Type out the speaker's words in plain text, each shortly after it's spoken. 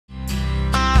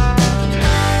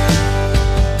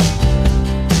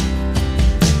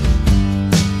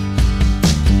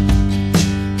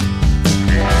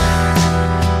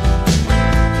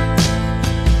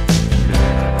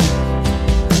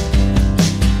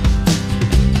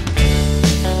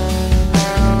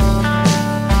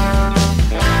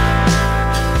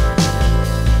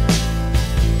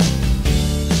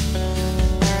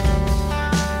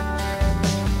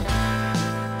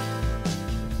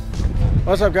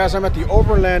What's up, guys? I'm at the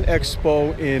Overland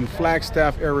Expo in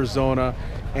Flagstaff, Arizona,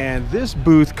 and this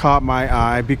booth caught my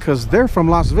eye because they're from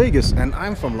Las Vegas and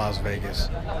I'm from Las Vegas.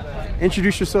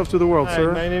 Introduce yourself to the world. Hi,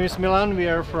 sir. My name is Milan. We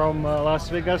are from Las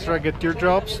Vegas, Rugged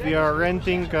Teardrops. We are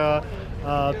renting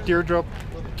teardrop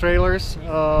trailers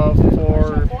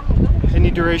for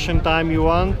any duration time you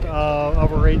want.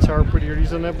 Our rates are pretty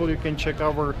reasonable. You can check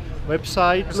our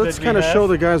website. Let's kind of show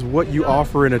the guys what you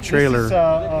offer in a trailer. This is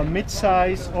a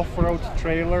mid-size off-road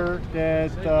trailer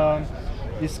that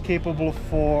is capable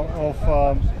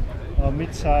of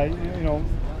mid-size,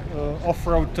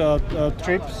 off-road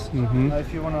trips.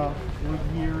 If you want to look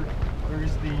here, there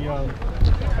is the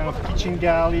kind of kitchen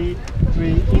galley.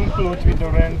 We include with the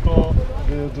rental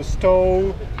the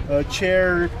stove,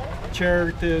 chair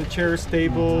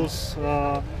stables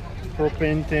for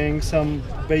painting, some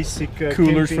basic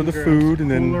coolers for the food, and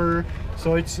then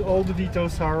so it's all the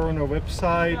details are on our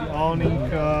website. Awning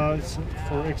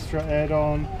for extra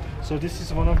add-on. So this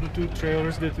is one of the two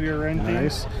trailers that we are renting.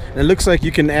 Nice. And it looks like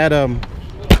you can add a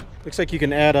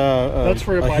that's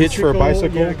for a hitch for a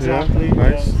bicycle. Yeah, exactly. Yeah,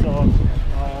 nice. Yeah, so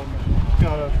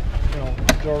got a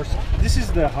doors. This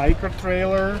is the hiker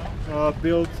trailer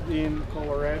built in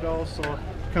Colorado. So it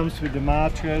comes with the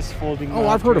mattress, folding. Oh,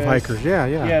 I've heard of hikers. Yeah.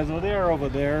 Yeah, so they are over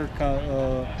there.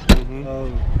 So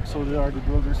they are the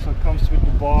builders. So it comes with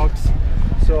the box.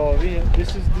 So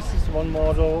this is one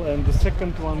model, and the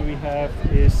second one we have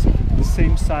is the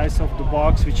same size of the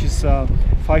box, which is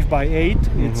 5x8.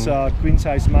 It's a queen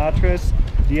size mattress.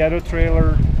 The other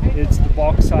trailer, the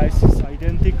box size is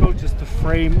identical, just the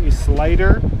frame is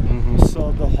lighter.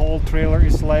 So the whole trailer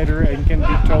is lighter and can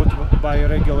be towed by a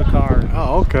regular car.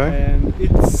 Oh, okay. And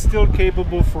it's still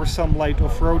capable for some light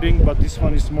off-roading, but this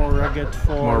one is more rugged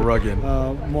for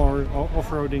more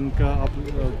off-roading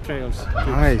trails.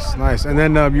 Nice. And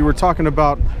then you were talking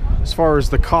about, as far as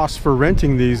the cost for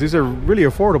renting these are really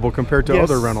affordable compared to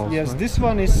other rentals. Yes, right? This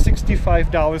one is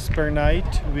 $65 per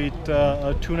night with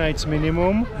 2 nights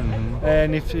minimum.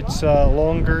 And if it's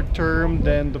longer term,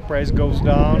 then the price goes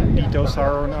down. Details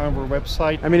are on our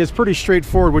website. I mean, it's pretty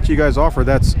straightforward what you guys offer.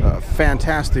 That's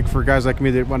fantastic for guys like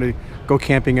me that want to go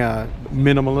camping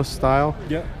minimalist style.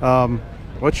 Yeah.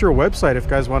 What's your website if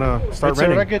guys want to start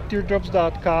renting? It's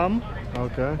ruggedteardrops.com.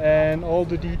 Okay. And all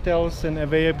the details and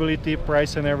availability,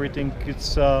 price and everything,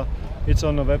 it's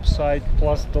on the website,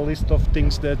 plus the list of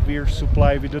things that we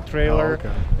supply with the trailer.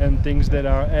 And things that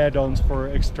are add-ons for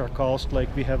extra cost,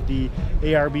 like we have the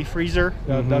ARB freezer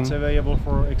that's available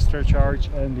for extra charge,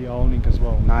 and the awning as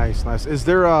well. Nice. Is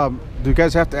there do you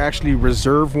guys have to actually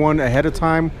reserve one ahead of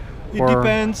time? It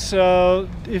depends.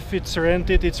 If it's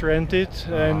rented, it's rented,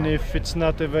 and if it's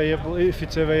not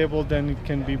available, then it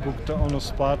can be booked on a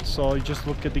spot. So you just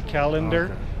look at the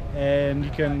calendar, and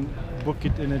you can book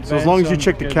it in advance. So as long as you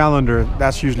check the calendar,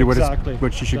 that's usually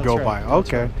what you should go by.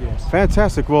 Okay. Right, yes.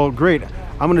 Fantastic. Well, great.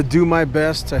 I'm going to do my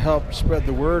best to help spread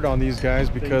the word on these guys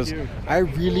because I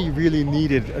really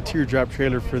needed a teardrop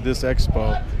trailer for this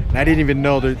expo. And I didn't even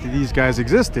know that these guys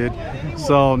existed.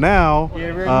 So now,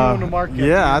 we're new on the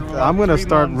market. I'm going to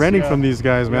start renting from these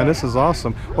guys, man. This is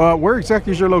awesome. Well, where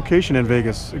exactly is your location in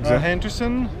Vegas?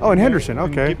 Henderson. Oh, in Henderson.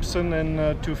 Okay. In Gibson and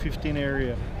 215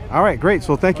 area. All right, great.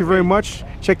 So thank you very much.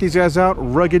 Check these guys out,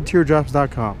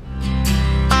 ruggedteardrops.com.